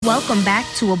Welcome back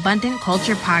to Abundant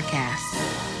Culture Podcast,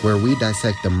 where we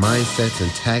dissect the mindsets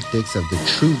and tactics of the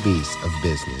true beasts of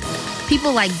business.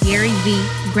 People like Gary Vee,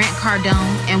 Grant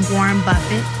Cardone, and Warren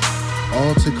Buffett.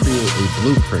 All to create a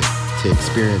blueprint to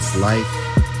experience life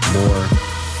more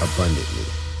abundantly.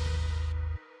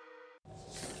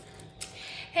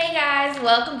 Hey guys,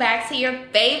 welcome back to your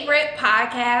favorite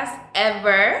podcast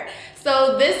ever.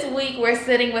 So this week we're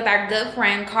sitting with our good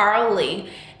friend Carl Lee.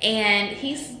 And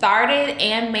he started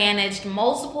and managed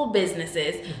multiple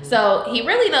businesses. Mm-hmm. So he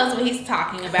really knows what he's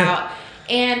talking about.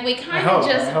 And we kind of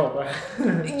just...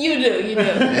 You do.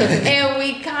 And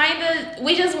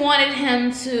we just wanted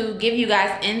him to give you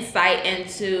guys insight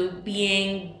into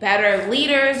being better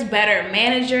leaders, better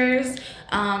managers,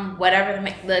 whatever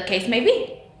the case may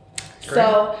be. Great.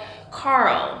 So,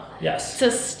 Carl, yes. To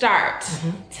start,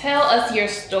 tell us your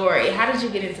story. How did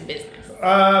you get into business?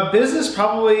 Business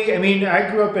probably, I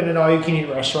grew up in an all-you-can-eat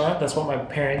restaurant. That's what my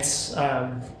parents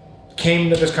came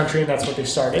to this country, and that's what they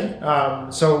started.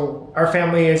 So our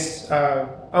family has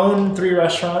owned 3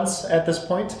 restaurants at this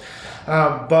point.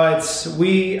 But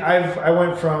I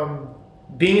went from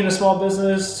being in a small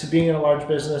business to being in a large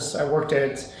business. I worked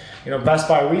at Best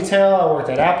Buy retail. I worked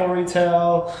at Apple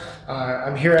retail.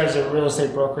 I'm here as a real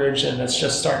estate brokerage, and it's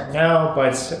just starting now.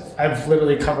 But I've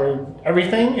literally covered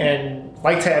everything and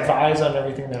like to advise on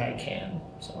everything that I can.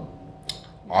 So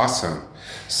awesome.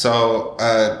 So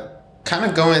kind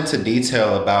of go into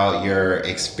detail about your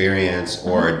experience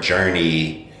or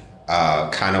journey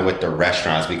kind of with the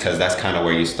restaurants, because that's kind of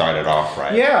where you started off,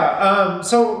 right? Yeah.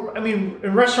 So in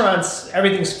restaurants,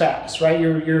 everything's fast, right?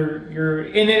 You're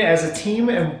in it as a team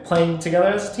and playing together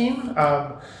as a team.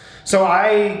 So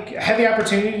I had the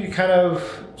opportunity to kind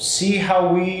of see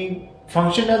how we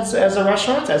function as a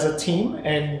restaurant, as a team,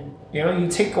 and you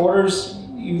take orders,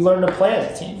 you learn to play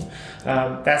as a team.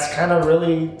 That's kind of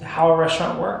really how a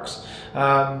restaurant works.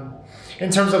 In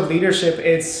terms of leadership,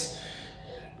 it's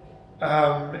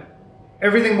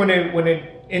everything when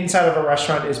it inside of a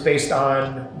restaurant is based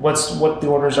on what the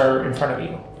orders are in front of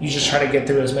you. You just try to get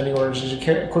through as many orders as you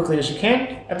can, quickly as you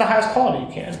can, at the highest quality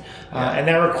you can, and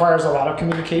that requires a lot of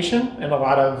communication and a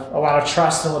lot of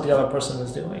trust in what the other person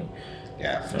is doing.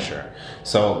 Yeah, for sure.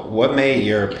 So what made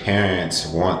your parents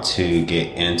want to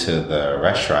get into the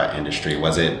restaurant industry?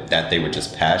 Was it that they were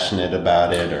just passionate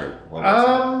about it, or what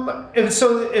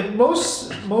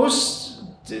was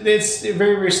it's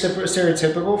very, very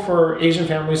stereotypical for Asian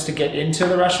families to get into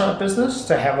the restaurant business,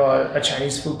 to have a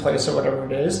Chinese food place or whatever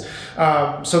it is.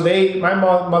 So my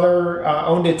mother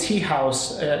owned a tea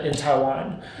house in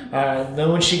Taiwan.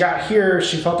 Then when she got here,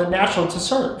 she felt it natural to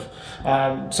serve.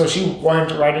 So she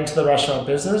went right into the restaurant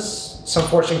business. Some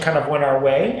fortune kind of went our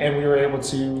way, and we were able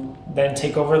to then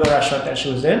take over the restaurant that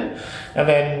she was in. And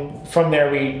then from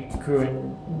there, we grew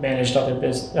and managed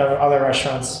other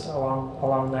restaurants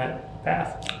along that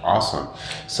path. Awesome.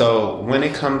 So when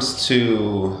it comes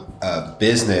to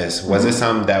business, was it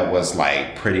something that was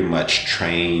like pretty much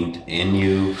trained in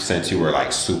you since you were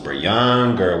like super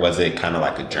young, or was it kind of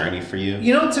like a journey for you?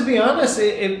 To be honest,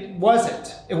 it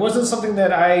wasn't. It wasn't something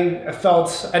that I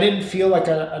felt. I didn't feel like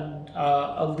a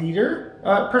leader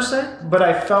per se, but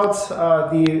I felt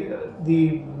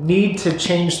the need to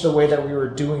change the way that we were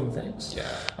doing things. Yeah.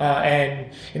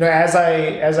 And as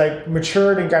I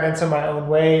matured and got into my own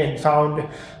way and found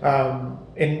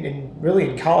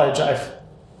in college, I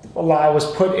was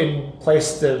put in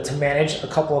place to manage a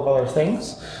couple of other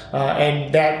things,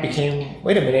 and that became,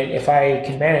 wait a minute, if I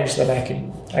can manage, then I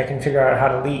can figure out how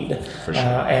to lead. For sure.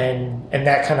 And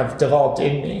that kind of developed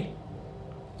in me.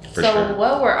 For sure.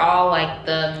 What were all like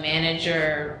the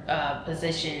manager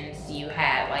positions you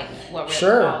had? Like what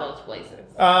were all those places?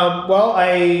 Well,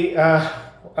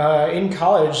 in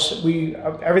college,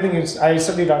 I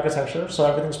studied architecture, so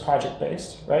everything's project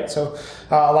based, right? So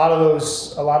a lot of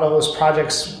those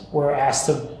projects were asked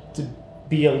to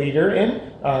be a leader in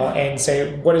and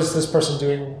say, what is this person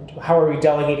doing? How are we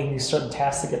delegating these certain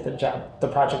tasks to get the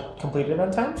project completed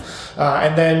on time?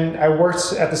 And then I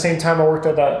worked at a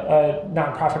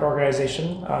nonprofit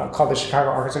organization called the Chicago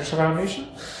Architecture Foundation,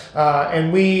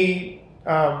 and we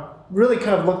really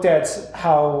kind of looked at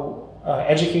how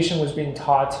education was being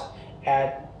taught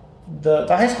at the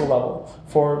high school level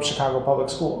for Chicago public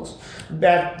schools.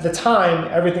 At the time,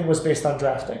 everything was based on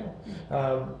drafting.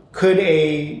 Could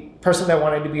a person that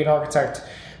wanted to be an architect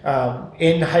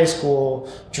in high school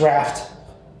draft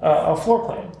a floor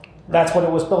plan? That's what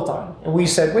it was built on. And we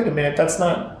said, wait a minute, that's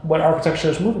not what architecture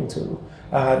is moving to.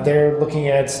 They're looking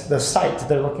at the site.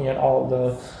 They're looking at all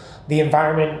the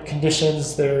environment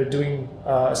conditions. They're doing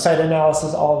site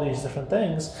analysis, all of these different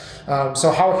things.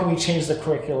 So how can we change the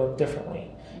curriculum differently?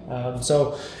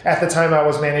 So at the time I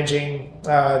was managing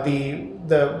the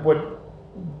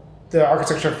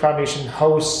Architecture Foundation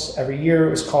hosts every year. It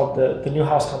was called the New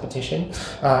House Competition,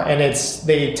 and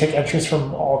they take entries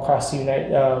from all across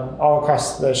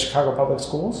the Chicago Public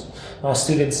Schools.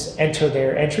 Students enter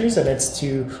their entries, and it's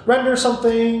to render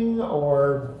something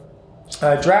or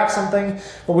draft something.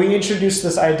 But we introduced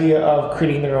this idea of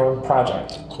creating their own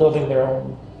project, building their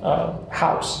own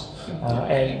house,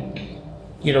 and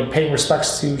paying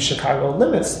respects to Chicago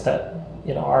limits that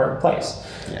are in place.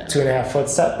 2.5 foot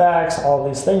setbacks, all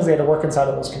these things. They had to work inside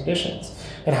of those conditions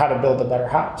and how to build a better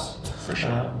house. For sure.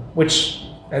 Which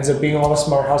ends up being all the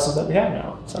smart houses that we have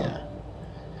now. So,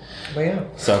 But yeah.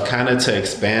 So kind of to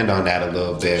expand on that a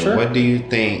little bit, Sure.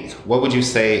 what would you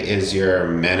say is your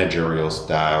managerial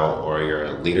style or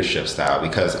your leadership style?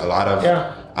 Because a lot of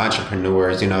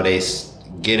entrepreneurs, they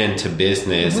get into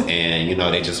business and,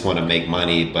 they just want to make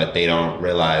money, but they don't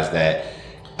realize that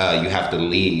you have to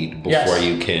lead before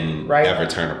you can ever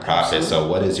turn a profit. Absolutely. So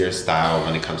what is your style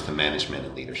when it comes to management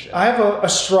and leadership? I have a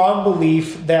strong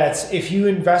belief that if you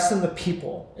invest in the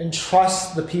people and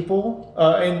trust the people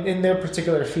in their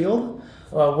particular field,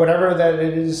 whatever that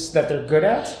it is that they're good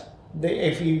at,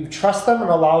 if you trust them and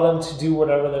allow them to do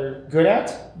whatever they're good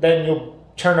at, then you'll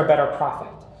turn a better profit.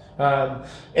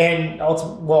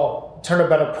 Turn a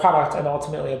better product and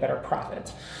ultimately a better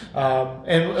profit.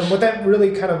 And what that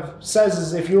really kind of says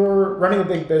is if you're running a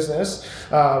big business,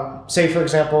 say for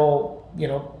example,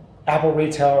 Apple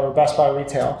Retail or Best Buy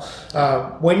Retail,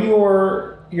 when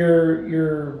you're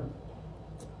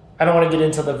I don't want to get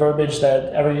into the verbiage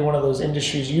that every one of those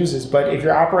industries uses, but if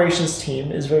your operations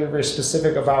team is very, very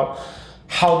specific about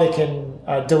how they can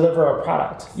deliver a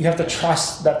product, you have to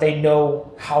trust that they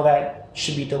know how that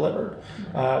should be delivered.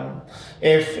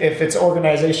 If it's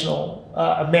organizational,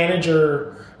 a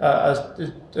manager,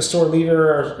 a store leader,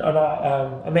 or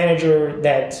a manager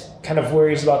that kind of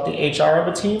worries about the HR of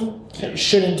a team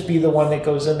shouldn't be the one that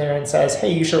goes in there and says,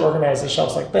 hey, you should organize the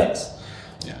shelves like this.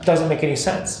 Doesn't make any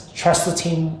sense. Trust the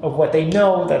team of what they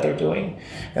know that they're doing,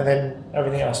 and then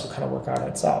everything else will kind of work out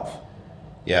itself.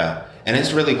 Yeah. And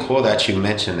it's really cool that you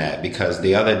mentioned that, because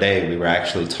the other day we were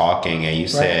actually talking and you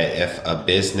said if a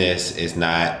business is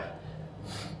not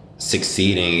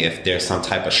succeeding, if there's some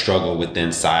type of struggle within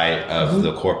inside of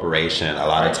the corporation, a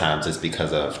lot of times it's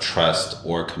because of trust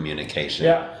or communication.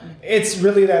 Yeah. It's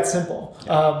really that simple.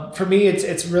 For me,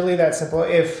 it's really that simple.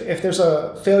 If there's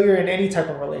a failure in any type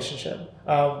of relationship,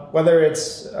 whether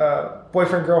it's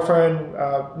boyfriend, girlfriend,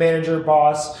 manager,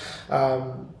 boss,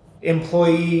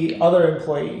 employee, other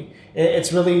employee,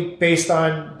 it's really based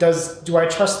on do I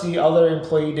trust the other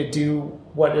employee to do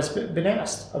what has been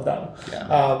asked of them?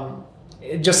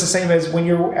 Just the same as when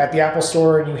you're at the Apple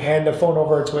store and you hand a phone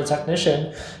over to a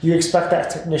technician, you expect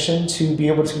that technician to be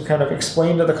able to kind of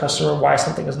explain to the customer why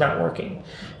something is not working.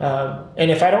 And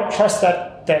if I don't trust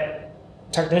that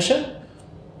technician,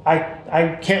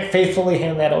 I can't faithfully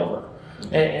hand that over.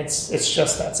 And it's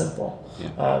just that simple.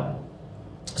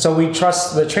 So we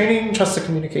trust the training, trust the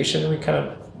communication, and we kind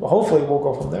of hopefully we'll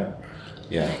go from there.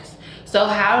 Yeah. So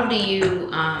how do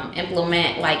you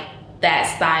implement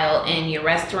that style in your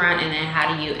restaurant, and then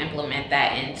how do you implement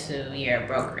that into your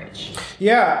brokerage?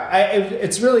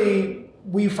 It's really,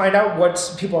 we find out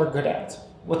what people are good at,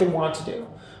 what they want to do.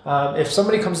 If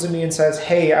somebody comes to me and says,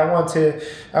 "Hey, I want to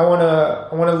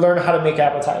learn how to make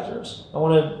appetizers. I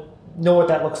want to know what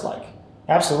that looks like."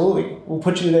 Absolutely, we'll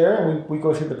put you there and we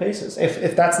go through the paces.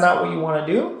 If that's not what you want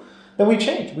to do, then we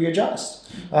change, we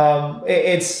adjust.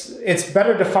 It's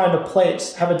better to find a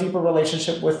place, have a deeper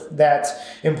relationship with that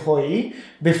employee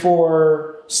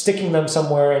before sticking them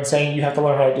somewhere and saying you have to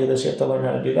learn how to do this, you have to learn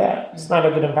how to do that. It's not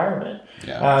a good environment.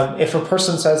 If a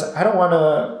person says I don't want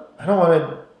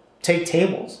to take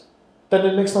tables, then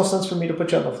it makes no sense for me to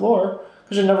put you on the floor,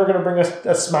 because you're never going to bring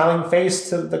a smiling face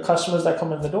to the customers that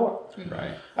come in the door.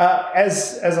 Right.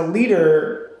 As a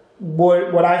leader,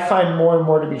 what I find more and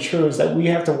more to be true is that we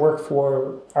have to work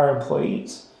for our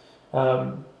employees.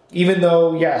 Even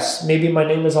though, yes, maybe my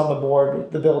name is on the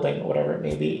board, the building, whatever it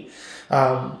may be,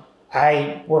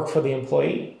 I work for the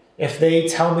employee. If they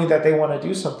tell me that they want to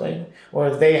do something, or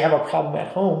if they have a problem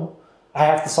at home, I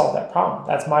have to solve that problem.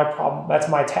 That's my problem. That's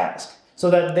my task. So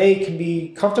that they can be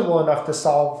comfortable enough to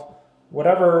solve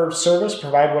whatever service,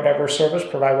 provide whatever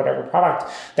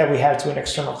product that we have to an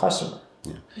external customer.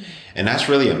 Yeah. And that's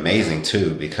really amazing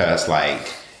too, because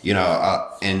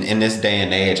in this day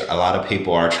and age, a lot of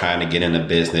people are trying to get into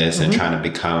business and trying to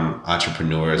become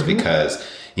entrepreneurs because,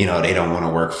 they don't want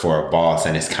to work for a boss.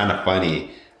 And it's kind of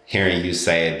funny hearing you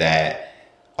say that,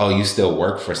 you still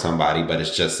work for somebody, but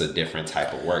it's just a different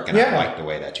type of work. And I like the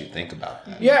way that you think about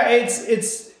that. Yeah,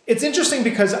 it's it's interesting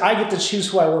because I get to choose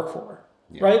who I work for.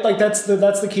 Yeah. Right? Like that's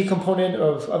the key component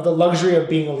of the luxury of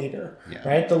being a leader,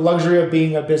 right? The luxury of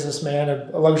being a businessman,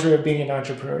 a luxury of being an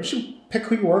entrepreneur. You should pick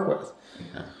who you work with.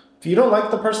 Yeah. If you don't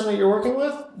like the person that you're working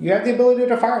with, you have the ability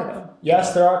to fire them.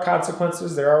 Yes, there are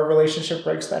consequences. There are relationship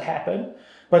breaks that happen,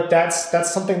 but that's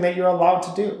something that you're allowed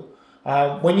to do.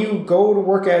 When you go to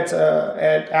work at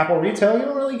Apple Retail, you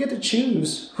don't really get to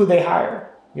choose who they hire.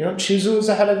 You don't choose who's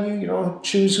ahead of you. You don't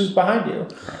choose who's behind you.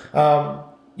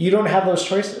 You don't have those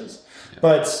choices.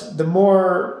 But the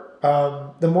more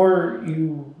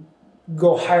you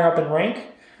go higher up in rank,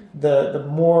 the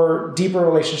more deeper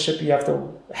relationship you have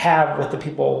to have with the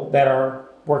people that are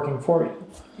working for you.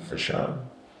 For sure.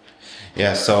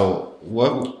 Yeah. So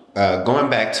what? Going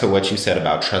back to what you said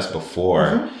about trust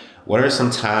before, what are some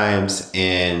times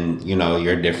in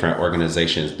your different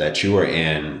organizations that you were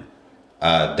in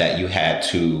that you had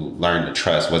to learn to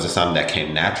trust? Was it something that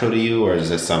came natural to you, or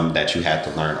is it something that you had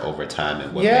to learn over time,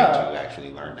 and what made you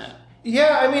actually learn that?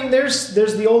 Yeah, I mean, there's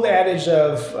the old adage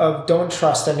of don't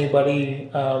trust anybody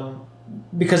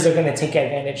because they're going to take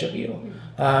advantage of you,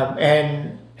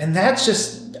 and that's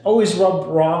just always rubbed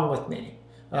wrong with me.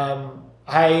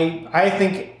 I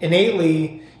think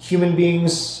innately human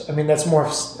beings, I mean, that's more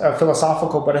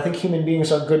philosophical, but I think human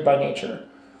beings are good by nature.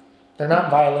 They're not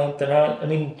violent. They're not. I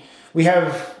mean, we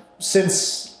have,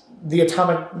 since the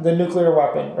nuclear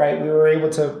weapon, right? We were able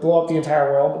to blow up the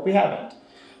entire world, but we haven't.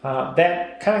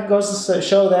 That kind of goes to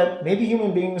show that maybe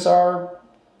human beings are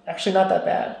actually not that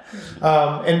bad.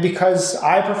 And because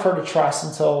I prefer to trust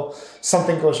until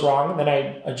something goes wrong, then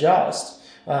I adjust.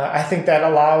 I think that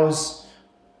allows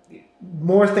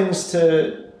more things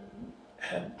to.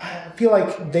 I feel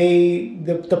like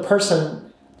the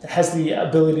person has the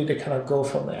ability to kind of go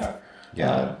from there.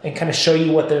 And kind of show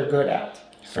you what they're good at.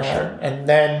 For sure. And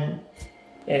then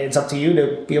it's up to you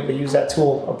to be able to use that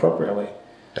tool appropriately.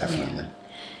 Definitely.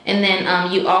 And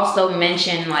then you also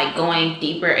mentioned like going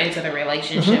deeper into the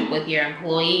relationship with your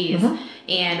employees.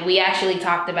 And we actually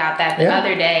talked about that the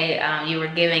other day. You were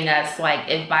giving us like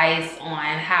advice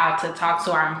on how to talk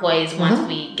to our employees once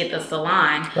we get the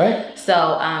salon. Right.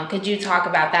 So could you talk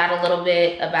about that a little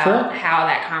bit, about how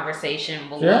that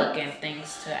conversation will look and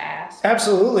things to ask?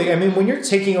 Absolutely. I mean, when you're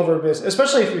taking over a business,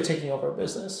 especially if you're taking over a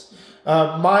business,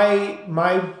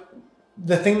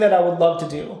 the thing that I would love to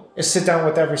do is sit down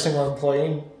with every single employee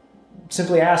and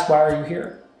simply ask, why are you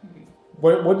here?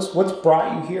 What's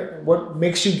brought you here? What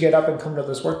makes you get up and come to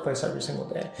this workplace every single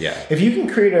day? Yeah. If you can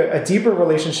create a deeper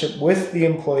relationship with the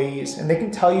employees and they can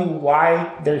tell you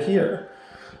why they're here,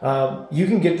 you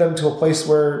can get them to a place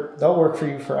where they'll work for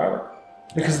you forever,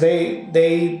 because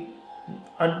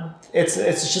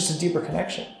it's just a deeper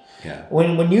connection. Yeah.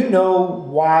 When you know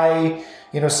why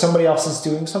somebody else is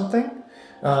doing something,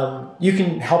 you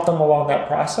can help them along that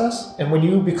process. And when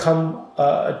you become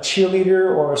a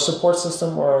cheerleader or a support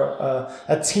system or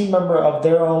a team member of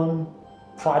their own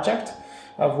project,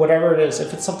 of whatever it is,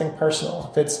 if it's something personal,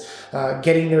 if it's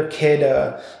getting their kid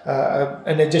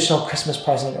an additional Christmas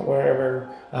present or whatever,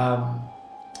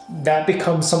 that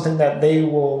becomes something that they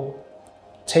will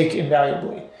take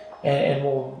invaluably and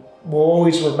will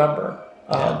always remember,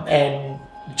 and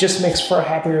just makes for a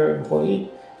happier employee.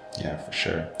 Yeah, for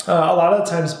sure. A lot of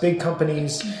the times, big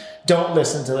companies don't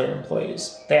listen to their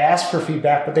employees. They ask for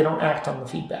feedback, but they don't act on the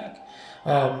feedback.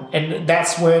 And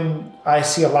that's when I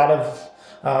see a lot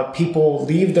of people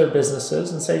leave their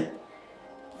businesses and say,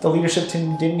 the leadership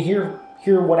team didn't hear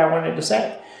what I wanted to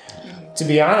say. Mm-hmm. To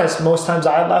be honest, most times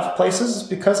I left places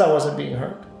because I wasn't being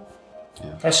heard.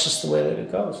 Yeah. That's just the way that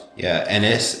it goes. Yeah, and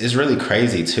it's really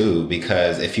crazy too,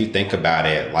 because if you think about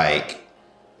it, like,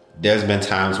 there's been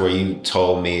times where you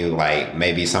told me like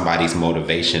maybe somebody's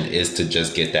motivation is to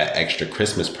just get that extra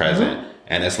Christmas present.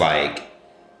 And it's like,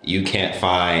 you can't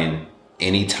find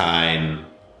any time,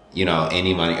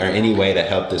 any money or any way to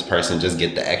help this person just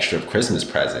get the extra Christmas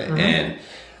present. And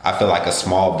I feel like a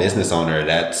small business owner,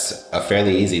 that's a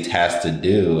fairly easy task to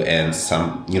do. And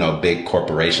some, big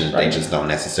corporations, they just don't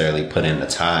necessarily put in the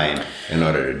time in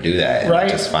order to do that. And I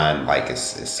just find like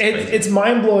it's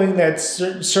mind blowing that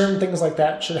certain things like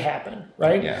that should happen.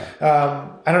 Right. Yeah.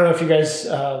 I don't know if you guys,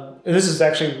 this is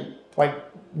actually like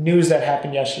news that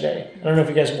happened yesterday. I don't know if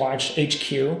you guys watched HQ,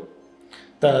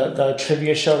 the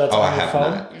trivia show that's on your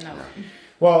phone. Not. No.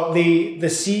 Well, the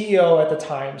CEO at the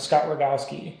time, Scott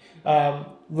Rogowski,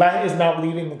 is now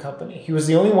leaving the company. He was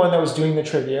the only one that was doing the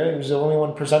trivia. He was the only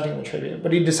one presenting the trivia.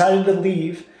 But he decided to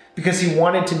leave because he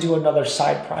wanted to do another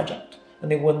side project, and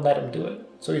they wouldn't let him do it.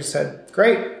 So he said,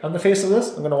 great, I'm the face of this,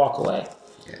 I'm going to walk away.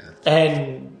 Yeah.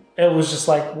 And it was just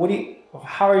like,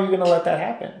 how are you going to let that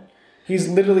happen? He's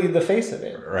literally the face of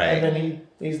it. Right. And then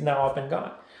he's now up and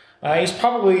gone. He's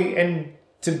probably, I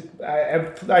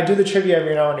do the trivia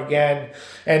every now and again,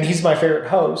 and he's my favorite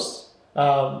host.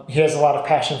 He has a lot of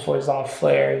passion for it. He's a lot of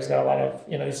flair. He's got a lot of,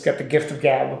 he's got the gift of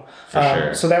gab. For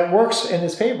sure. So that works in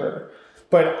his favor.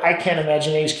 But I can't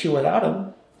imagine HQ without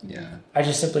him. Yeah. I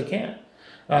just simply can't.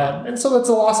 And so that's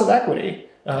a loss of equity.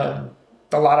 A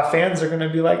lot of fans are going to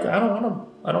be like, I don't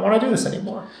want to do this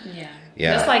anymore.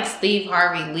 Yeah. Just like Steve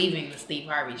Harvey leaving the Steve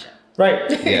Harvey show.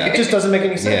 Right. Yeah. It just doesn't make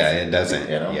any sense. Yeah, it doesn't.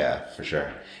 Yeah, for sure.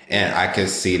 And I could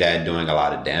see that doing a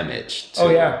lot of damage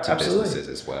to absolutely. businesses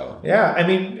as well. Yeah. I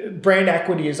mean, brand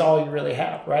equity is all you really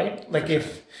have, right? Like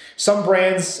if some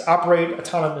brands operate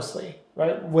autonomously,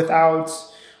 right? Without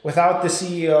the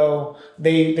CEO,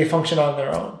 they function on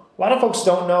their own. A lot of folks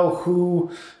don't know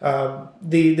who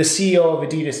the CEO of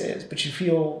Adidas is, but you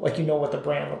feel like you know what the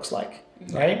brand looks like,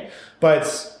 right?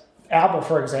 But Apple,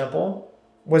 for example,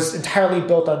 was entirely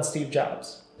built on Steve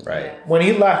Jobs. Right. When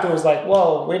he left, it was like,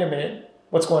 whoa, wait a minute,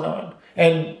 what's going on?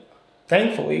 And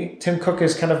thankfully, Tim Cook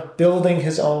is kind of building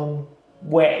his own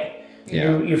way.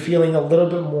 Yeah. You're feeling a little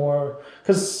bit more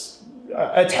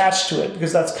attached to it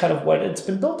because that's kind of what it's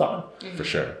been built on. For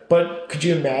sure. But could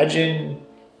you imagine,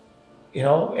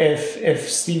 if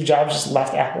Steve Jobs just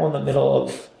left Apple in the middle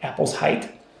of Apple's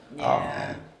height?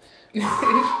 Yeah.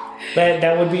 Oh man.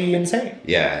 That would be insane.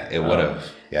 Yeah, it would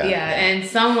have. Yeah, and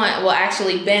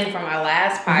actually Ben from our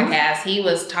last podcast, he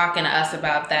was talking to us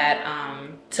about that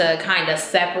to kind of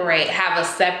have a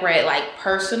separate like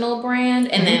personal brand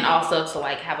and then also to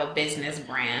like have a business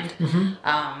brand.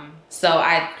 So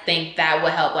I think that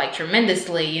would help like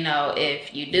tremendously,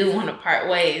 if you do want to part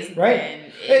ways, right?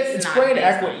 Then it's not brand based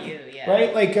equity, on you,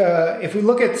 right? Like if we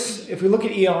look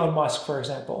at Elon Musk, for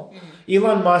example,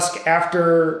 Elon Musk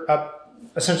after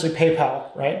essentially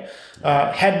PayPal, right,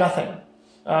 had nothing.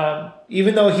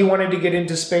 Even though he wanted to get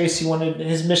into space,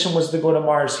 his mission was to go to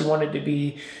Mars. He wanted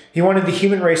the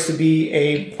human race to be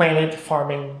a planet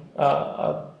farming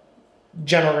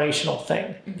generational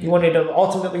thing. He wanted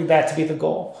ultimately that to be the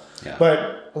goal. Yeah.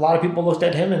 But a lot of people looked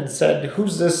at him and said,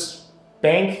 "Who's this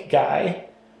bank guy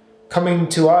coming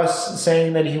to us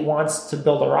saying that he wants to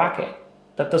build a rocket?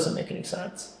 That doesn't make any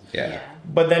sense." Yeah.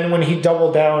 But then when he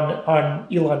doubled down on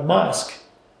Elon Musk,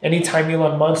 anytime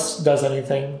Elon Musk does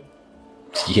anything,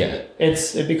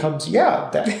 it becomes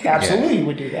that absolutely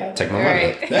would do that. Take my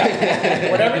money.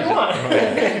 Whatever you want.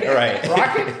 Right.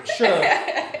 Rocket, sure.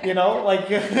 Like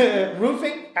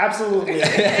roofing, absolutely.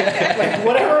 Like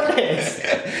whatever it is,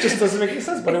 just doesn't make any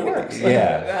sense, but it works.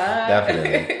 Yeah,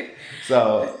 definitely.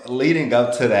 So leading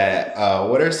up to that,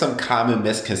 what are some common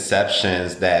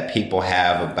misconceptions that people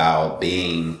have about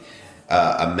being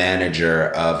a manager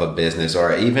of a business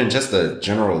or even just a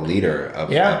general leader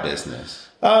of a business?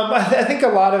 I think a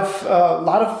lot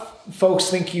of folks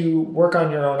think you work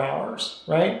on your own hours,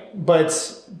 right? But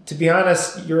to be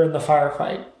honest, you're in the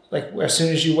firefight. Like as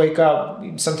soon as you wake up,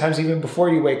 sometimes even before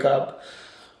you wake up,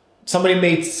 somebody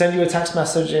may send you a text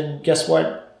message, and guess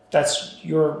what? That's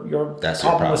your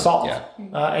problem to solve. Yeah.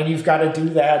 And you've got to do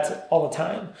that all the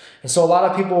time. And so a lot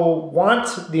of people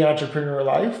want the entrepreneur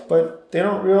life, but they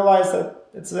don't realize that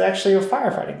it's actually a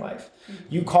firefighting life.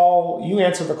 You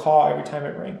answer the call every time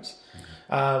it rings.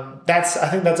 I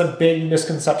think that's a big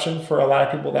misconception for a lot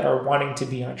of people that are wanting to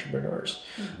be entrepreneurs.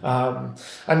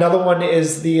 Another one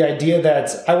is the idea that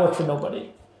I work for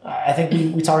nobody. I think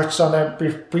we touched on that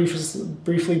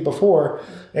briefly before.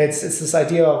 It's this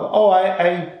idea of,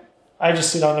 I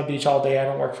just sit on the beach all day. I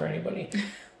don't work for anybody.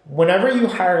 Whenever you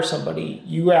hire somebody,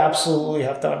 you absolutely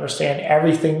have to understand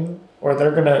everything, or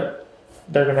they're gonna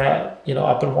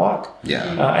up and walk. Yeah.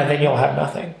 And then you'll have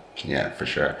nothing. Yeah, for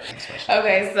sure.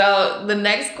 Okay, so the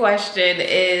next question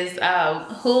is,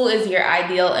 who is your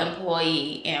ideal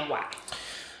employee and why?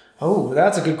 Oh,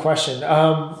 that's a good question.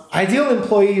 Ideal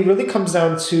employee really comes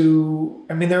down to,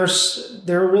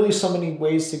 there are really so many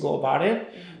ways to go about it,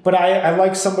 but I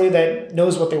like somebody that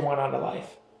knows what they want out of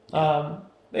life,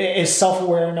 is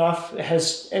self-aware enough,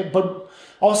 but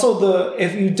also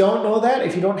if you don't know that,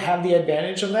 if you don't have the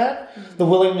advantage of that, the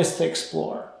willingness to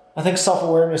explore. I think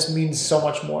self-awareness means so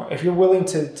much more. If you're willing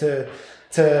to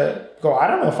go, I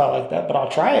don't know if I like that, but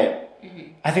I'll try it.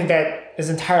 I think that is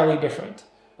entirely different.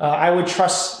 I would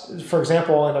trust, for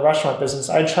example, in the restaurant business,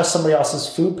 I'd trust somebody else's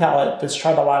food palate that's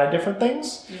tried a lot of different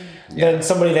things than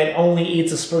somebody that only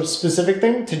eats a specific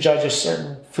thing to judge a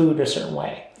certain food a certain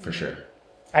way. For sure.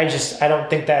 I don't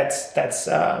think that's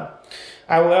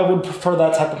I would prefer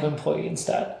that type of employee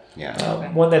instead. Yeah.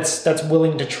 One that's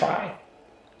willing to try.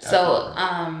 So,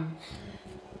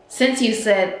 since you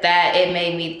said that, it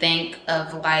made me think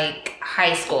of like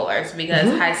high schoolers, because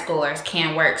high schoolers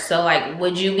can work. So like,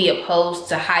 would you be opposed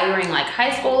to hiring like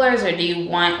high schoolers, or do you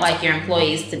want like your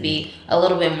employees to be a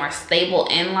little bit more stable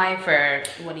in life, or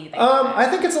what do you think? I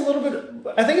think it's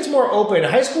it's more open.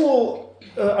 High school,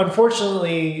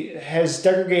 unfortunately, has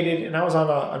degraded, and I was on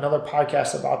another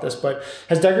podcast about this, but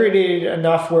has degraded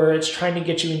enough where it's trying to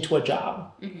get you into a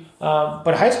job.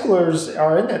 But high schoolers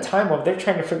are in that time of they're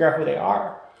trying to figure out who they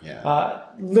are. Yeah.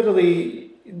 Literally,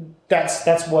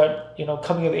 that's what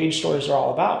coming of age stories are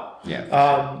all about.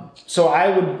 Yeah. So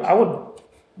I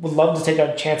would love to take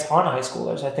a chance on high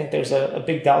schoolers. I think there's a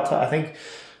big delta. I think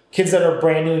kids that are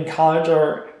brand new in college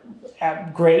are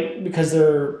great because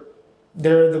they're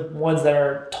the ones that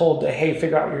are told to, hey,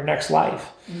 figure out your next life,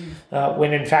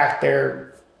 when in fact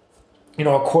they're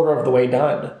a quarter of the way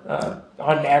done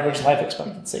on average life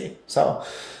expectancy. So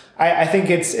I think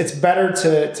it's better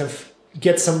to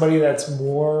get somebody that's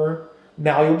more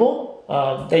malleable,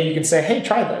 that you can say, hey,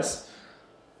 try this.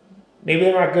 Maybe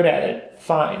they're not good at it,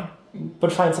 fine, but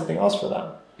find something else for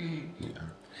them. Yeah.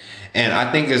 And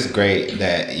I think it's great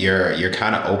that you're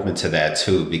kind of open to that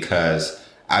too, because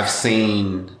I've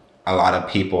seen a lot of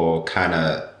people kind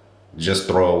of just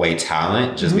throw away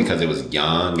talent just because it was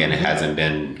young and it hasn't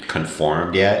been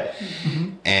conformed yet.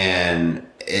 And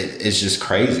it's just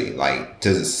crazy, like,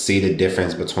 to see the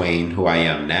difference between who I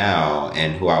am now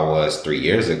and who I was 3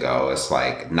 years ago. It's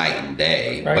like night and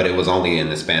day, but it was only in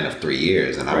the span of 3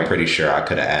 years. And I'm pretty sure I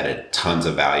could have added tons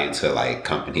of value to like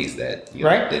companies that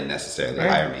didn't necessarily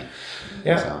hire me.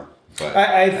 Yeah. So,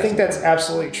 I think that's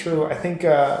absolutely true. I think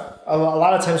a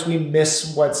lot of times we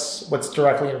miss what's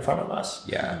directly in front of us.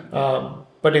 Yeah.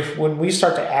 But when we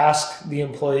start to ask the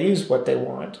employees what they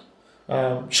want,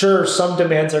 sure, some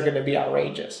demands are going to be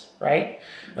outrageous, right?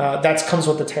 That comes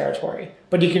with the territory.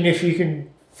 But if you can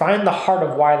find the heart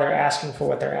of why they're asking for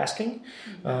what they're asking,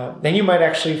 then you might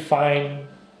actually find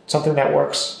something that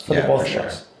works for the both of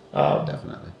us.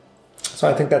 Definitely. So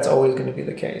I think that's always going to be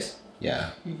the case.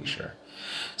 Yeah, for sure.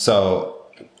 So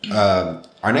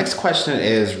our next question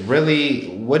is really,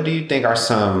 what do you think are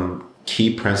some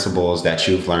key principles that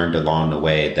you've learned along the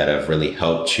way that have really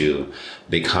helped you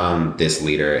become this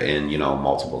leader in,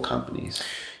 multiple companies?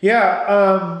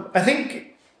 Yeah, I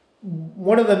think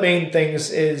one of the main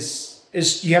things is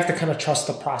you have to kind of trust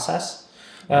the process.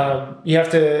 You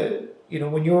have to,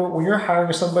 when you're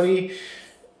hiring somebody,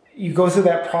 you go through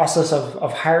that process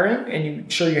of hiring,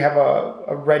 and you have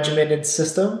a regimented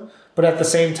system, but at the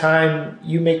same time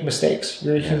you make mistakes.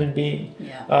 You're a human being.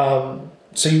 Yeah.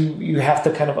 So you have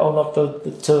to kind of own up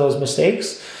to those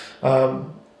mistakes.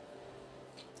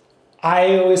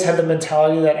 I always had the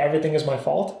mentality that everything is my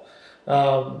fault,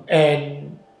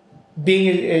 and being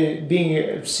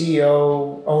a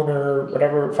CEO, owner,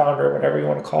 whatever, founder, whatever you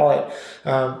want to call it,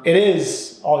 it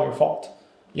is all your fault.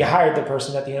 You hired the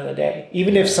person at the end of the day,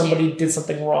 even if somebody did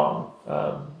something wrong.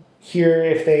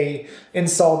 If they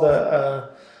installed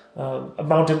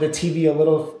mounted the TV a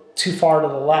little too far to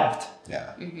the left.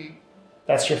 Yeah.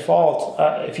 That's your fault.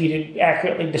 If you didn't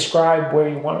accurately describe where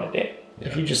you wanted it,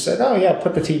 if you just said, "Oh yeah,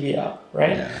 put the TV up,"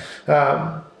 right?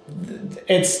 Yeah.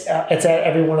 It's at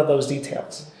every one of those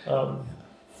details. But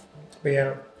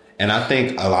yeah. And I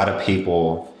think a lot of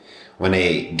people, when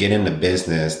they get into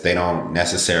business, they don't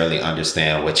necessarily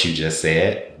understand what you just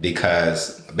said,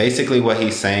 because basically what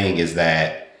he's saying is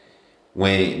that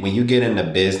when you get into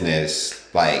business,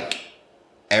 like,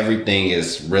 everything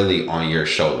is really on your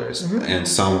shoulders in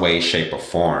some way, shape, or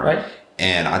form. Right.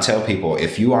 And I tell people,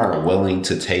 if you aren't willing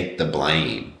to take the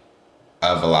blame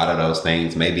of a lot of those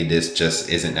things, maybe this just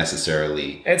isn't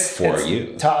necessarily for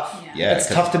you. Tough. Yeah. It's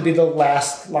tough to be the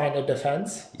last line of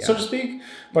defense, so to speak,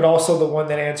 but also the one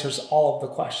that answers all of the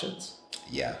questions.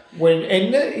 Yeah. I'm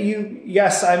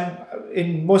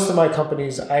in most of my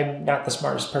companies, I'm not the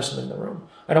smartest person in the room.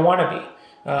 I don't want to be.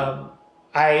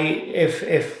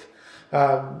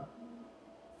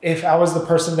 If I was the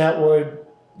person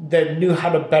that knew how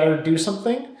to better do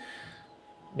something,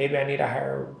 maybe I need to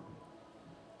hire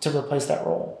to replace that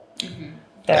role.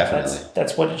 Definitely.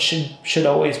 That's what it should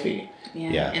always be.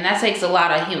 Yeah. And that takes a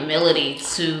lot of humility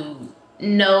to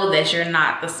know that you're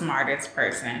not the smartest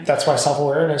person. That's why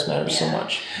self-awareness matters so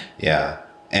much. Yeah.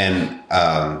 And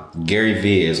Gary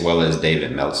Vee, as well as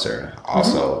David Meltzer,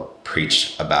 also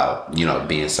preach about,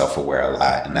 being self-aware a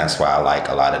lot. And that's why I like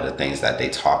a lot of the things that they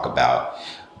talk about.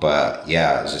 But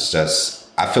yeah, it's just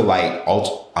I feel like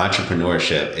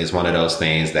entrepreneurship is one of those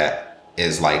things that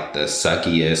is like the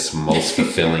suckiest, most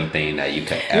fulfilling thing that you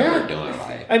could ever do in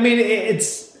life. I mean,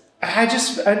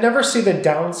 I never see the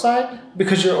downside,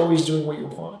 because you're always doing what you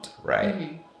want.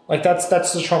 Right. Like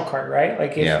that's the trump card, right?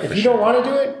 Like if you don't want to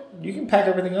do it, you can pack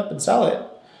everything up and sell it.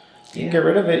 You can get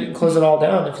rid of it. You can close it all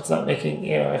down if it's not making,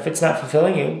 if it's not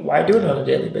fulfilling you. Why do it on a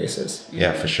daily basis?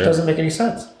 Yeah, for sure. It doesn't make any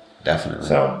sense. Definitely.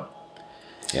 So,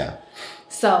 yeah.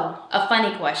 So a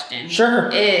funny question. Sure.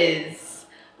 Is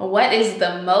what is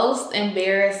the most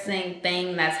embarrassing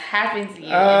thing that's happened to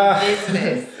you in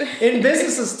business? In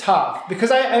business is tough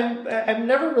because I'm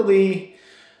never really.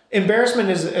 Embarrassment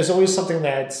is always something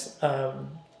that's.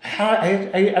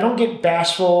 I don't get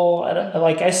bashful.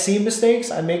 I see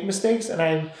mistakes. I make mistakes,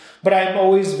 but I'm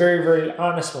always very, very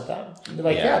honest with them.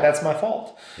 Like, that's my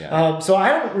fault. Yeah. So I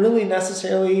don't really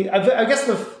necessarily. I guess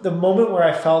the moment where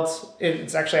I felt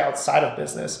it's actually outside of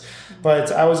business,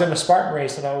 but I was in a Spartan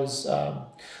race and I was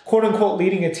quote unquote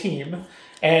leading a team,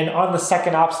 and on the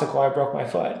second obstacle I broke my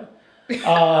foot.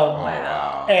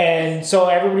 Wow. And so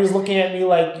everybody's looking at me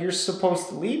like, you're supposed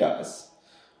to lead us,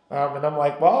 and I'm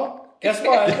like, well. Guess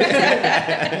what?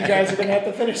 You guys are going to have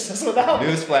to finish this without me.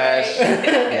 Newsflash.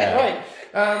 Yeah.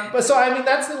 Right. But so,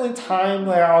 that's the only time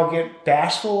where I'll get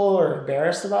bashful or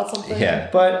embarrassed about something. Yeah.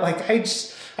 But I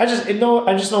just know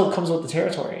it comes with the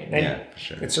territory. And for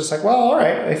sure. It's just like, well, all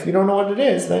right. If you don't know what it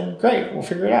is, then great. We'll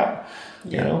figure it out.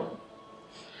 You know?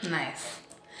 Nice.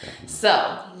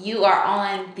 So you are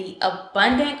on the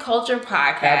Abundant Culture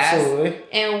podcast. Absolutely.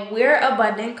 And we're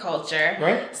Abundant Culture.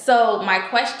 Right. So my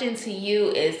question to you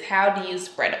is, how do you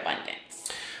spread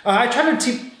abundance? I try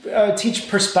to teach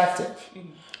perspective.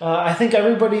 I think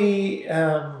everybody,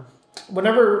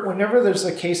 whenever there's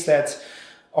a case that,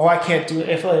 I can't do it.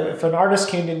 If an artist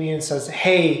came to me and says,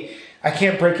 hey, I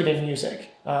can't break it in music.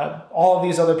 All of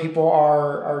these other people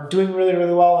are doing really,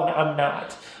 really well and I'm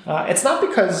not. It's not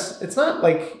because it's not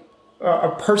like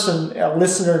a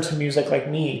listener to music like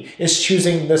me is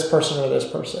choosing this person or this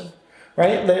person,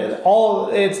 right?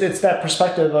 It's that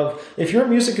perspective of if your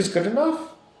music is good enough,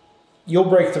 you'll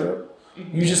break through.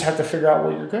 You just have to figure out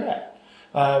what you're good at.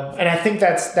 And I think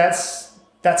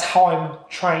that's how I'm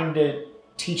trying to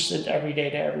teach it every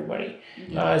day to everybody.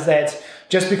 Is that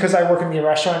just because I work in the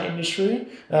restaurant industry,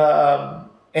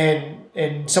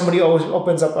 and somebody always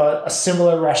opens up a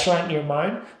similar restaurant in your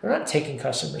mind, they're not taking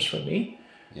customers from me.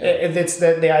 Yeah. It's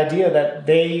the idea that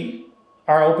they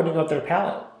are opening up their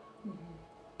palate.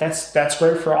 That's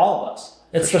great for all of us.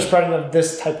 It's the spreading of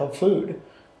this type of food.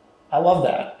 I love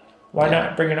that. Why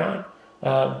not bring it on?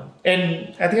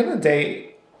 And at the end of the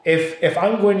day, if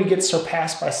I'm going to get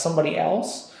surpassed by somebody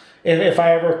else, if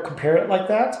I ever compare it like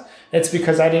that, it's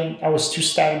because I was too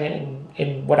stagnant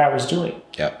in what I was doing.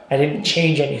 Yep. I didn't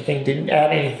change anything, didn't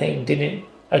add anything, didn't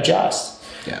adjust.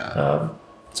 Yeah.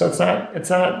 So it's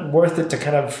not worth it to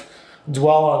kind of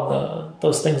dwell on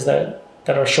those things that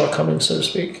are shortcomings, so to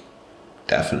speak.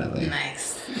 Definitely.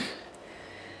 Nice.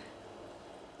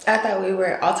 I thought we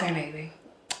were alternating.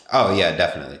 Oh yeah,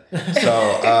 definitely.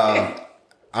 So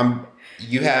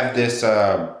you have this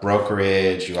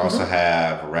brokerage. You also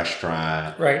have a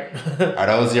restaurant. Right. Are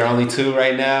those your only two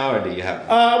right now, or do you have?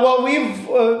 Well, we've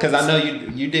because I know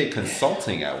you did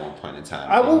consulting at one point in time.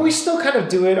 Well, we still kind of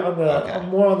do it on the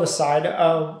more on the side.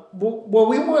 What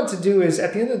we want to do is,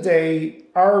 at the end of the day,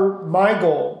 my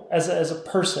goal as a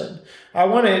person, I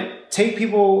want to take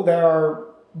people that are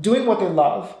doing what they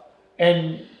love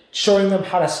and showing them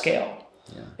how to scale.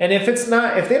 Yeah. And if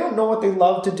they don't know what they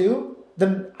love to do,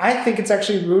 then I think it's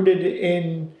actually rooted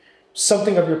in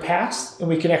something of your past, and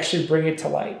we can actually bring it to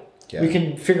light. Yeah. We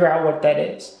can figure out what that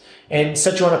is and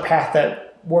set you on a path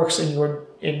that works in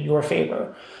your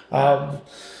favor. I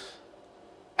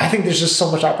think there's just so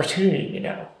much opportunity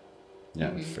now.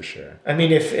 Yeah, for sure. I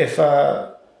mean, if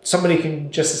somebody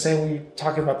can just the same, we were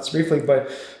talking about this briefly,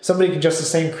 but somebody can just the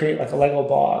same create like a Lego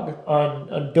blog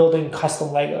on building custom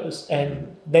Legos,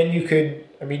 and then you could.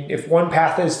 I mean, if one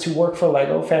path is to work for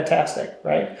Lego, fantastic,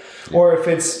 right? Yeah. Or if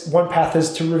it's one path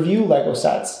is to review Lego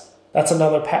sets, that's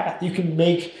another path. You can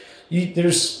make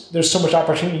there's so much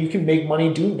opportunity. You can make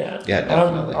money doing that. Yeah,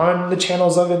 definitely. On the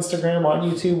channels of Instagram, on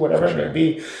YouTube, whatever it may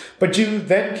be. But you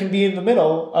then can be in the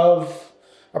middle of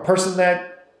a person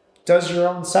that does your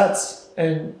own sets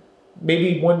and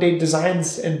maybe one day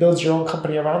designs and builds your own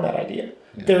company around that idea.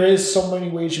 Yeah. There is so many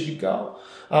ways you could go.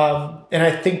 And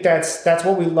I think that's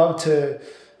what we love to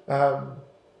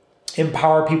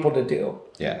empower people to do.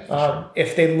 Yeah. Sure.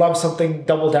 If they love something,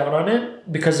 double down on it,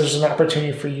 because there's an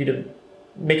opportunity for you to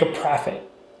make a profit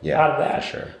out of that.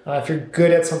 Sure. If you're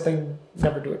good at something,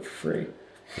 never do it for free.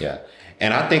 Yeah.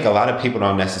 And I think a lot of people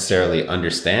don't necessarily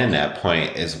understand that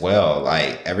point as well.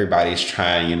 Like everybody's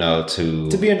trying,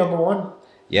 to be a number one.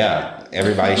 Yeah.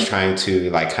 Everybody's trying to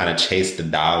like kind of chase the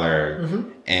dollar,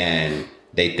 and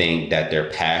they think that their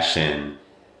passion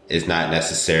is not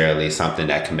necessarily something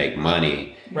that can make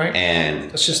money. Right.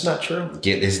 And it's just not true.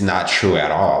 It's not true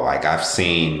at all. Like, I've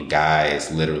seen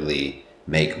guys literally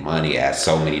make money at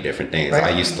so many different things. Right. I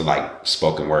used to like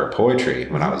spoken word poetry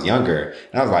when I was younger,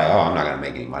 and I was like, oh, I'm not going to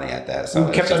make any money at that. So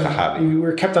it's just a hobby. We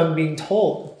were kept on being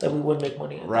told that we wouldn't make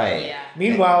money at Right. Yeah.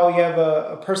 Meanwhile, you have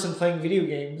a person playing video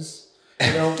games,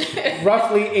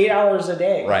 roughly 8 hours a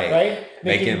day. Right.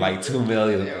 Making like $2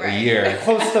 million a year.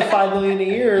 Close to $5 million a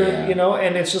year,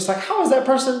 and it's just like, how is that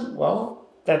person? Well,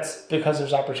 that's because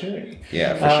there's opportunity.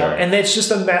 Yeah, for sure. And it's just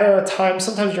a matter of time.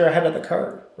 Sometimes you're ahead of the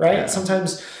curve, right? Yeah.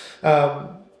 Sometimes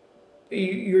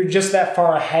you're just that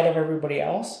far ahead of everybody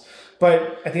else.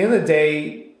 But at the end of the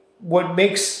day, what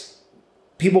makes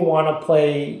people want to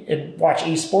play and watch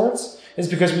esports is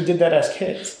because we did that as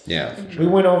kids. Yeah. We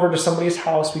went over to somebody's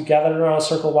house, we gathered around a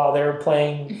circle while they were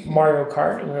playing Mario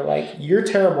Kart, and we were like, you're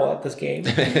terrible at this game.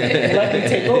 Let me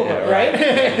take over, right?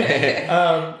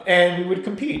 And we would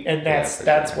compete, and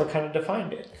that's what kind of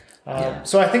defined it.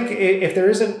 So I think if there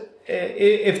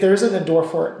isn't a door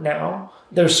for it now,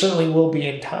 there certainly will be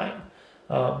in time.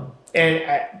 And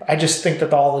I just think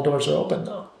that all the doors are open,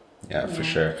 though. Yeah, for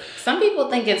sure. Some people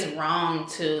think it's wrong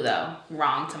too, though.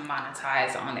 Wrong to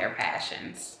monetize on their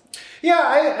passions.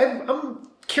 Yeah, I'm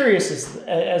curious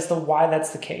as to why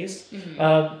that's the case.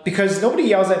 Because nobody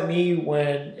yells at me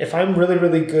if I'm really,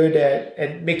 really good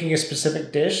at making a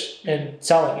specific dish and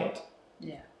selling it.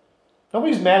 Yeah.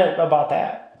 Nobody's mad about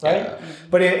that, right? Yeah.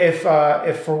 But if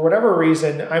for whatever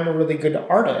reason I'm a really good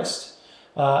artist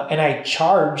and I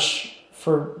charge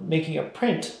for making a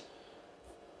print,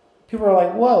 people are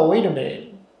like, whoa, wait a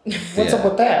minute. What's up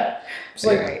with that? It's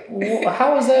like,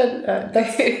 how is that?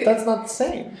 That's not the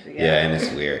same. Yeah, and it's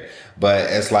weird.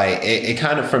 But it's like, it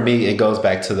kind of, for me, it goes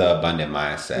back to the abundant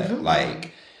mindset. Mm-hmm.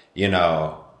 Like,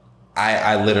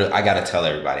 I got to tell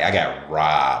everybody, I got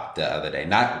robbed the other day.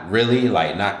 Not really,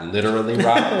 not literally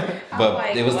robbed, but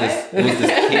like, it was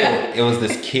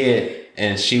this kid.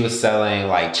 And she was selling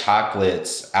like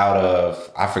chocolates out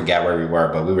of, I forget where we were,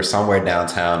 but we were somewhere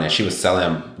downtown, and she was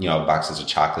selling, boxes of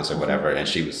chocolates or whatever, and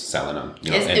she was selling them,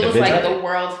 it was like the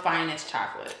world's finest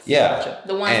chocolates. Yeah.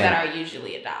 The ones that are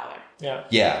usually $1. Yeah.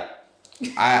 Yeah.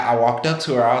 I walked up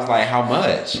to her, I was like, how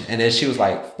much? And then she was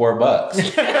like, $4.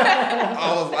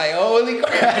 I was like, holy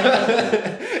crap.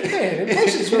 Man,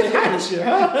 inflation's really high this year,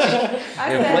 huh?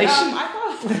 I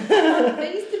thought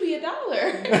they used to be $1.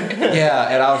 Yeah,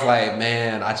 and I was like,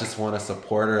 man, I just want to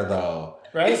support her though.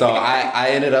 Right. So I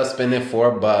ended up spending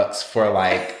 $4 for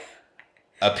like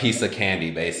a piece of candy,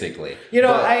 basically.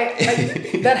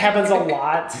 I that happens a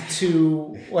lot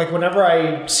to, like, whenever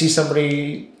I see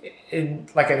somebody in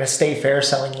like an estate fair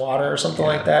selling water or something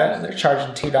like that, and they're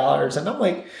charging $2, and I'm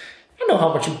like, I know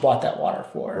how much you bought that water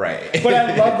for. Right. But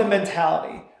I love the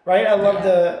mentality. Right, I love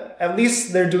at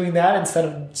least they're doing that instead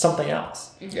of something else.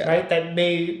 Yeah. Right, that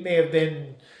may have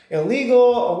been illegal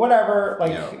or whatever,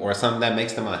 or something that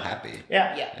makes them unhappy.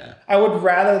 Yeah. I would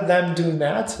rather them doing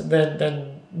that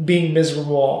than being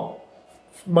miserable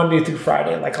Monday through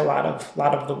Friday, like a lot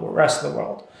of the rest of the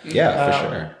world. Yeah, for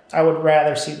sure. I would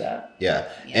rather see that. Yeah,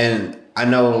 and I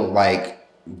know, like,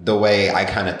 the way I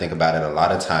kind of think about it a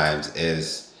lot of times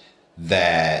is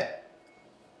that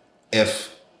if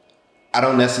I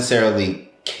don't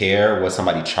necessarily care what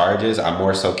somebody charges, I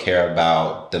more so care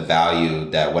about the value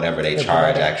that whatever they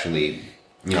charge actually,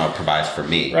 provides for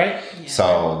me. Right. Yeah.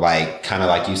 So, like, kind of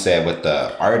like you said with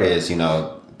the artists,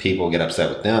 people get upset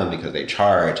with them because they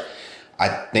charge. I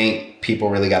think people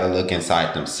really got to look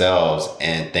inside themselves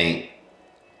and think,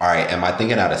 all right, am I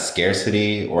thinking out of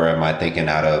scarcity or am I thinking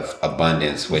out of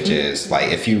abundance? Which is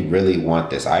like, if you really want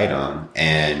this item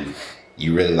and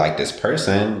you really like this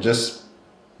person, just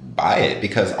buy it,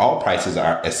 because all prices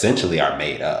are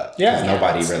made up. Yeah,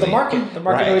 nobody really. The market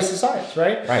always decides,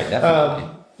 right? Right,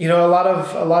 definitely. A lot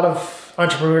of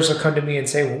entrepreneurs will come to me and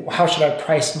say, well, "How should I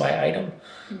price my item?"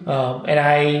 And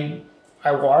I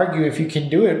will argue, if you can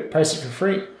do it, price it for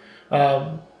free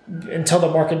until the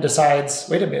market decides,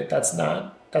 wait a minute,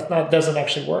 doesn't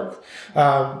actually work.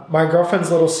 My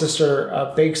girlfriend's little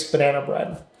sister bakes banana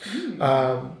bread,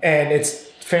 and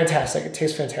it's fantastic. It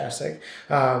tastes fantastic.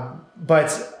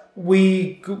 But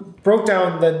we broke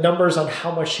down the numbers on how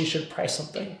much she should price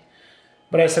something.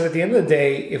 But I said, at the end of the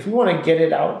day, if we want to get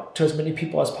it out to as many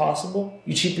people as possible,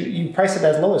 you price it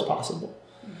as low as possible.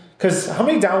 Because how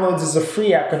many downloads is a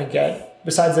free app going to get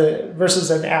versus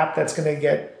an app that's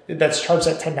charged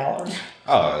at $10?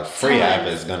 Oh, a free app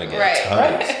is going to get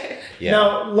tons. Right. Yeah.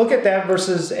 Now look at that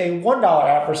versus a $1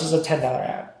 app versus a $10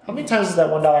 app. How many times is that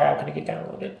 $1 app going to get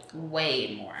downloaded?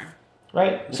 Way more.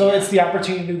 right? So it's the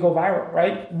opportunity to go viral,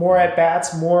 right? More at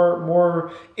bats,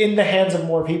 more in the hands of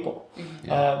more people.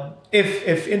 Yeah.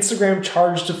 If Instagram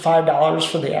charged $5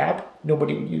 for the app,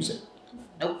 nobody would use it.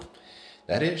 Nope.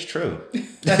 That is true.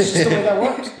 That's just the way that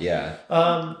works. Yeah.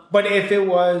 But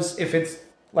if it's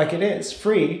like it is,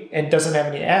 free and doesn't have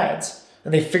any ads,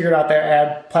 and they figured out their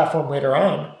ad platform later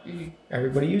on,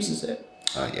 everybody uses it.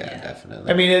 Oh yeah, definitely.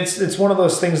 I mean, it's one of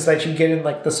those things that you get in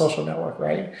like the social network,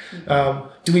 right?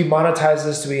 Do we monetize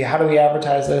this? How do we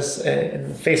advertise this?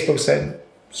 And Facebook said,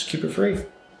 just keep it free.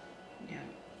 Yeah,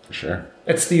 for sure.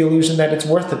 It's the illusion that it's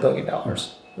worth $1 billion.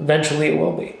 Eventually, it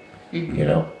will be. You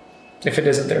know, if it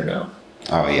isn't there now.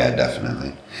 Oh yeah,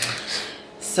 definitely.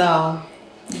 So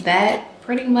that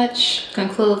pretty much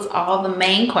concludes all the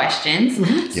main questions.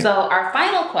 So our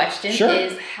final question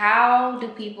is, how do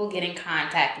people get in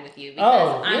contact with you?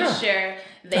 Because I'm sure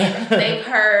they've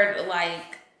heard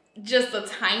like just a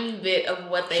tiny bit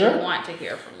of what they want to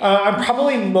hear from you. I'm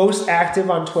probably most active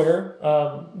on Twitter.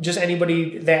 Just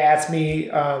anybody that asks me.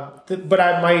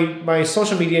 But my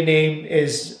social media name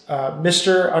is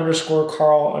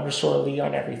Mr_Carl_Lee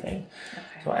on everything. Okay.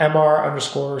 So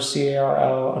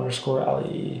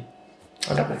MR_CARL_LE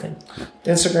on everything.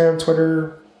 Instagram,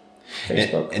 Twitter,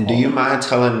 Facebook. And do you mind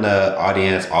telling the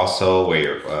audience also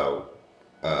where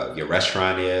your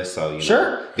restaurant is? So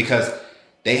because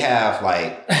they have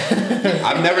like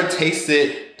I've never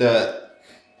tasted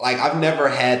I've never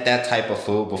had that type of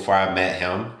food before I met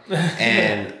him,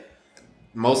 and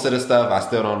most of the stuff I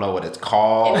still don't know what it's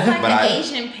called. It's like an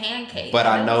Asian pancake. But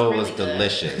I know it was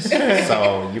delicious.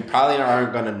 So you probably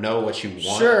aren't gonna know what you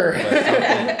want. Sure.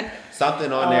 But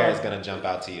something on there is going to jump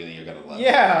out to you and you're going to love it.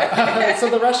 Yeah. So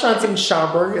the restaurant's in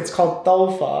Schaumburg. It's called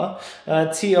Topho,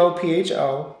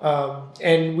 Topho.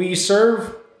 And we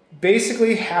serve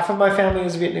basically half of my family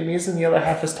is Vietnamese and the other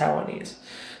half is Taiwanese.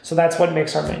 So that's what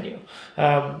makes our menu.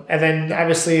 And then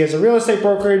obviously as a real estate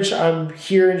brokerage, I'm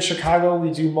here in Chicago.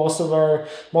 We do most of our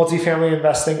multifamily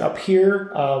investing up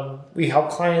here. We help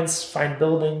clients find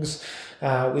buildings.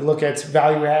 We look at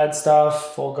value add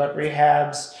stuff, full gut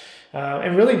rehabs.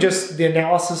 And really just the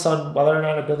analysis on whether or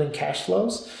not a building cash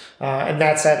flows. And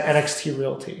that's at NXT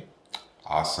Realty.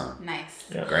 Awesome. Nice.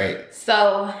 Yeah. Great.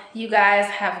 So you guys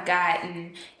have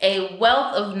gotten a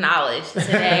wealth of knowledge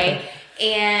today.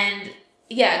 And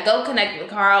go connect with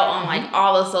Carl on like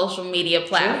all the social media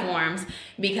platforms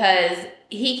because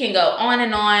he can go on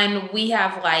and on. We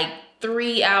have like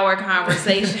 3-hour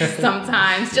conversations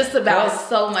sometimes just about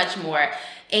so much more.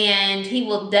 And he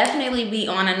will definitely be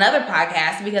on another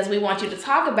podcast because we want you to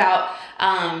talk about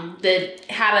how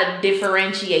to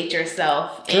differentiate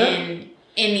yourself in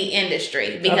the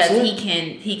industry because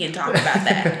he can talk about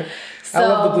that. So, I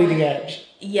love the bleeding edge.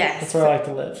 Yes. That's where I like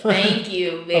to live. Thank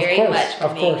you very much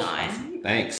for being on.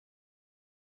 Thanks.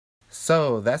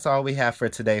 So that's all we have for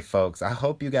today, folks. I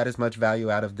hope you got as much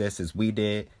value out of this as we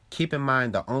did. Keep in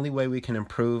mind, the only way we can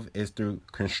improve is through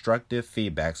constructive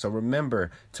feedback. So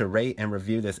remember to rate and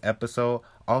review this episode.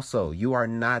 Also, you are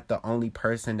not the only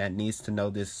person that needs to know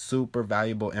this super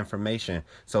valuable information.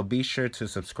 So be sure to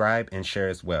subscribe and share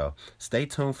as well. Stay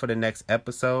tuned for the next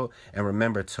episode. And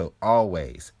remember to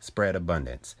always spread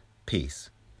abundance. Peace.